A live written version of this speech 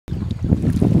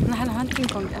un King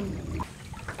Kong.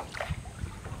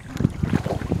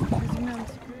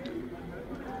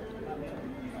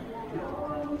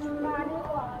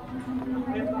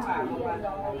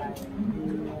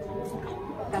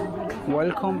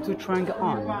 Welcome to Trang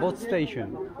An boat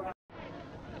station.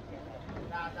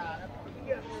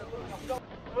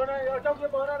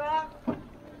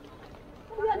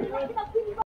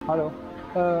 Hello.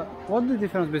 What's the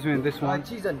difference between this one?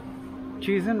 Children.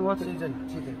 Children? What? Children.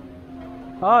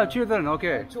 Ah, children.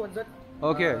 Okay. 200.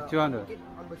 Okay, 200.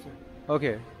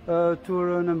 Okay.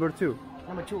 Tour number 2.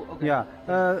 Number 2. Okay. Yeah.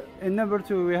 In number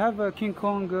 2 we have King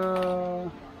Kong.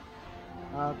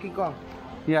 King Kong.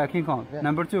 Yeah, King Kong. Yeah.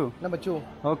 Number 2. Number 2.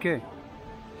 Okay.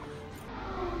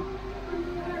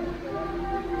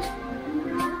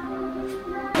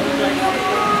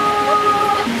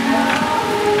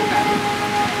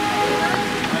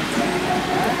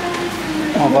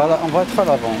 On va être à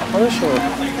l'avant. Ouais, chaud.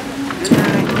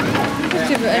 Qu'est-ce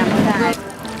que tu veux, elle?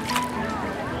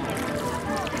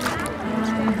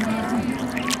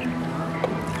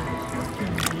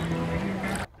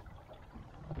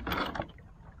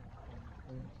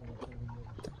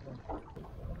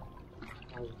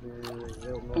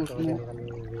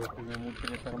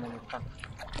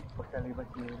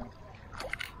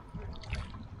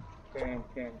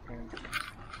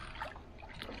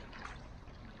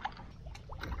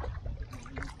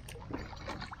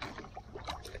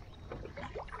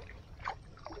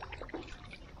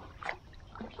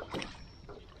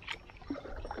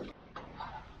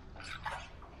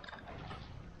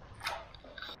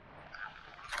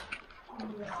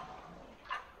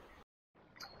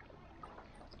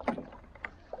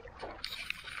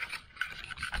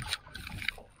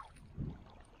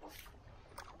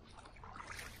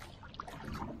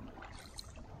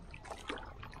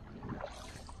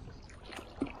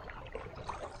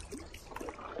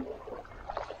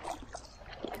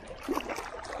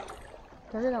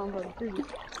 T'as vu là, on va plus vite.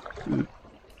 Ouais,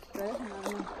 ça m'a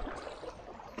mis.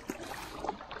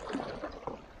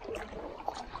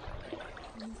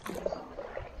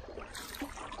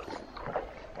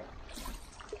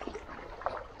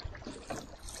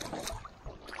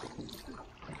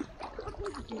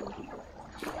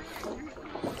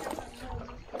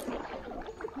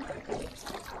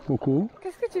 Coucou.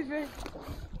 Qu'est-ce que tu veux?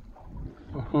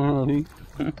 Ah oui.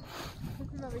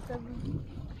 Avec ta bouche.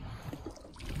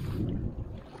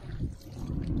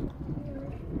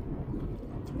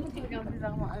 Tu regardes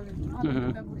bizarrement avec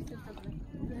ta bouche, s'il te plaît.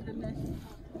 C'est de neige.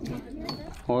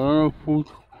 Rien à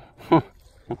foutre.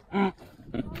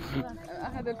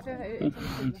 Arrête de le faire et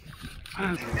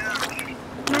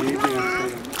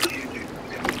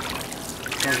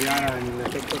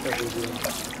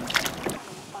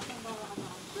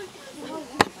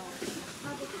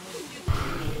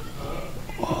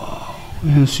Il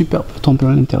y a un superbe temple à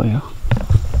l'intérieur.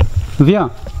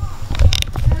 Viens.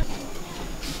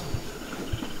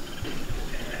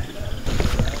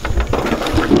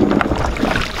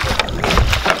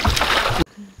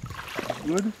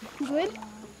 Good. Good.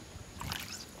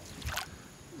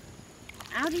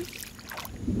 Howdy.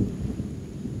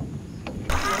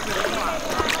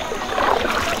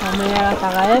 Mamaya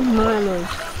kakaib malo.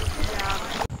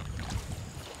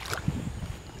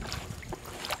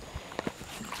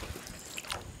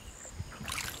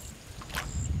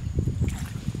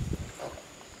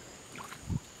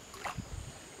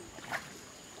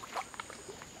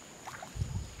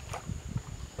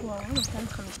 Wow, das ist ganz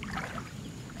toll.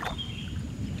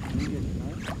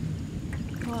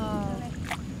 Wow.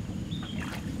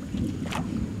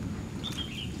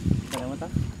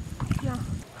 Ja.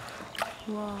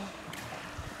 Wow.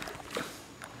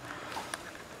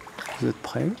 Vous êtes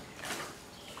prêts?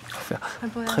 Faire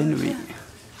très nuit.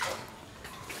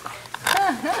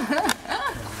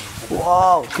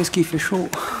 Waouh, qu'est-ce qu'il fait chaud!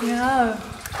 Grave.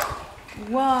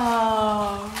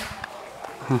 Waouh.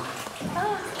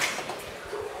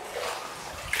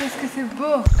 Qu'est-ce que c'est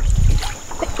beau!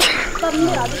 C'est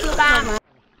génial ça.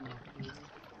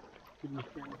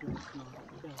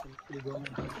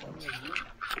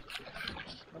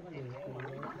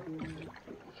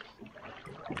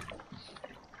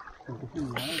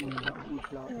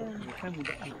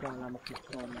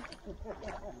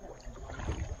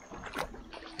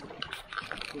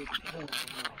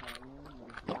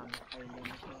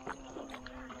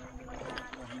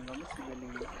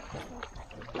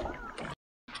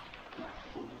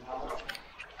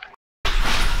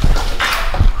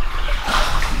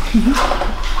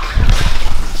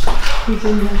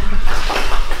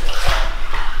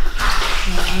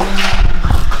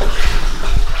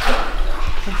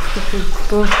 Qu'est-ce que c'est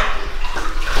beau.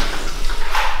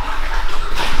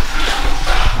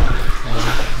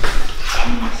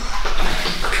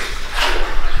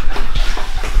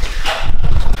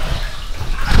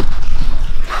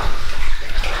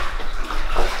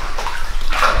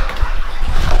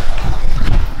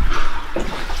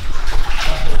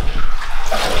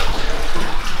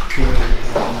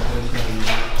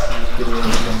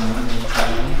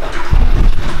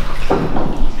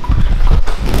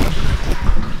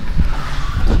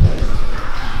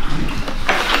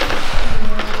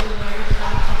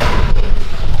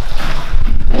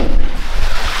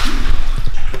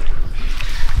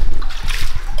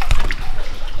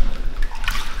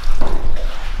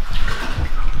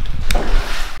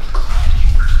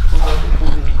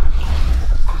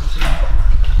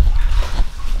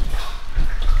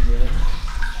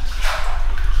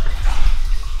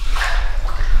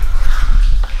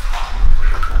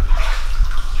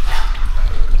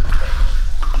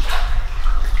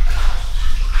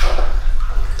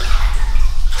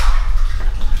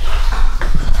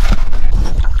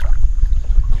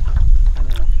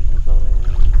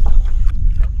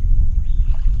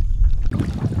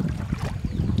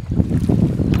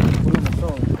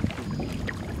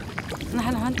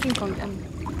 نحن هون كينج كونغ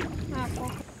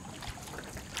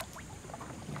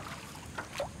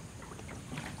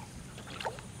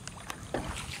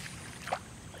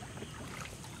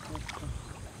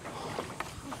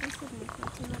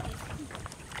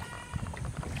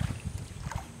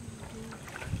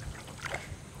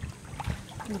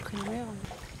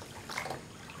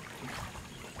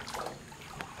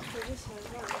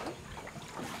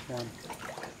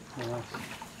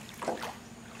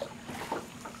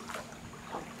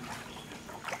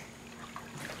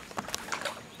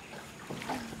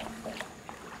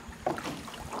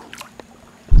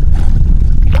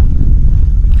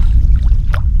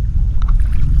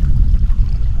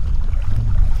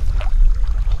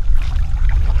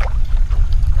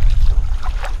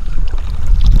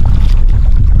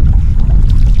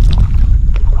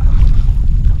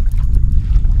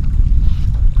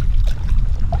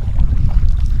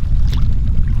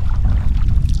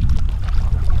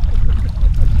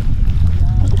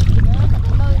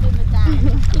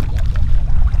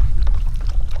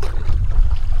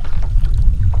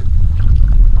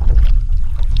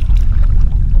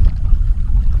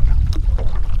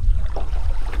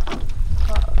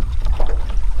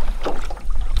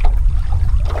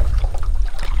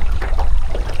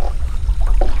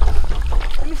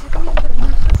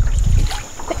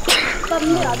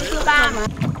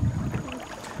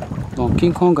Donc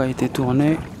King Kong a été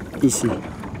tourné ici,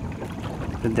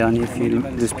 le dernier film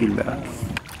de Spielberg.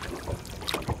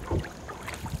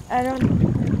 Alors,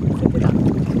 c'était là.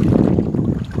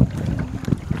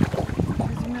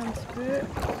 Résumer un petit peu.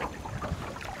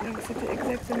 Donc c'était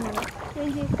exactement là.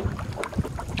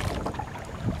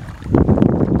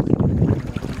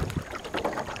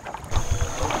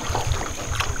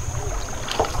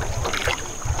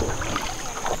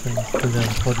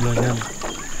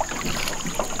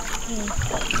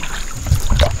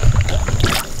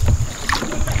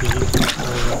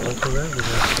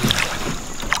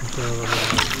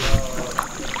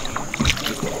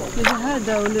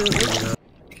 هذا ولا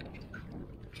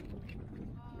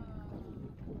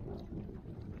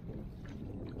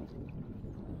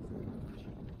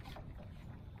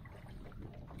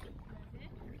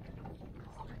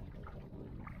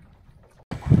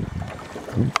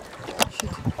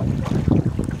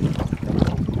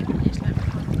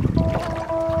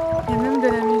il y a même de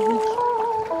la musique,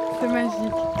 c'est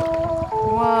magique.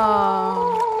 Waouh.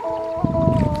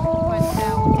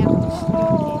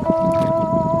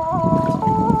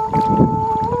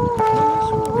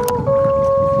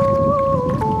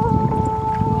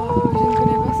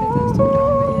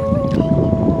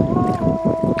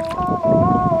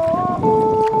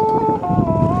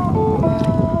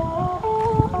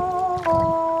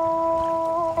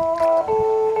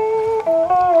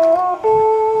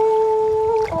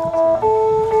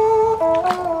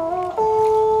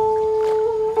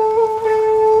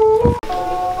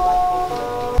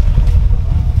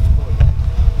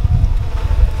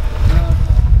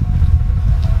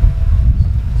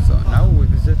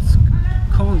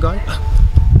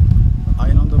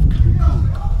 Island of King Kong.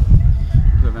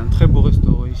 Vous avez un très beau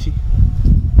restaurant ici.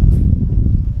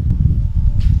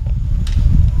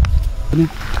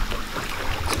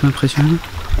 C'est pas impressionnant?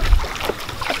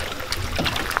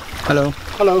 Hello.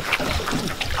 Hello.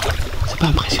 C'est pas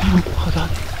impressionnant?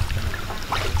 Regardez.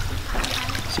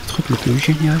 C'est le truc le plus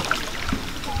génial.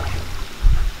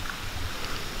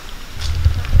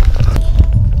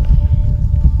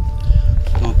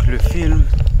 Donc le film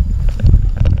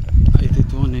a été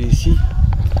tourné ici.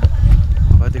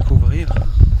 On va découvrir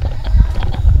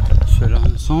cela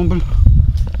ensemble.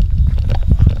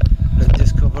 Let's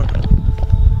discover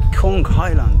Kong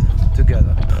Island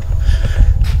together.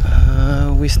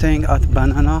 We're staying at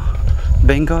Banana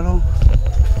Bungalow.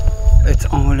 It's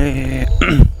only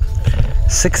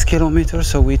 6 kilometers,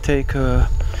 so we take a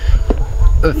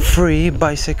free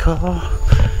bicycle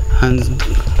and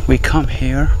we come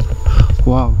here.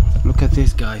 Wow, look at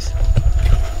this, guys.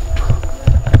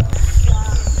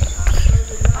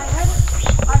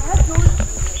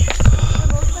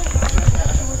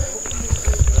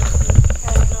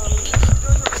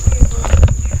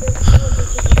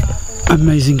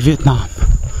 Amazing Vietnam.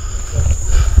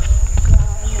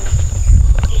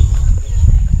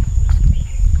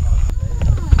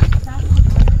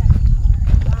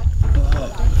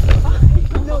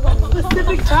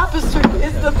 Pacific tapestry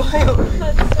is the bio.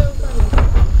 That's so funny.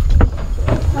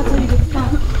 That's how you get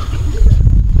fun.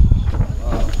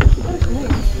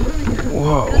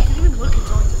 Wow.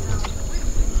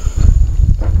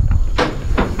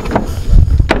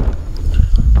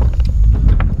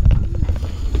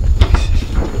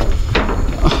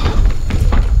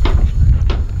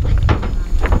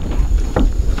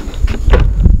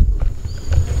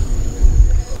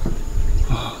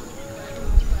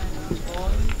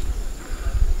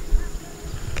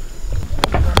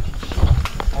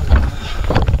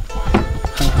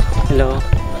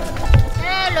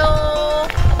 Hello.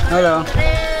 Hello.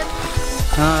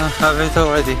 Have it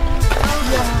already.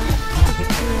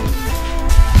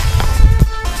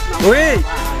 Oui.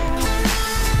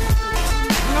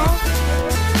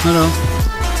 Hello.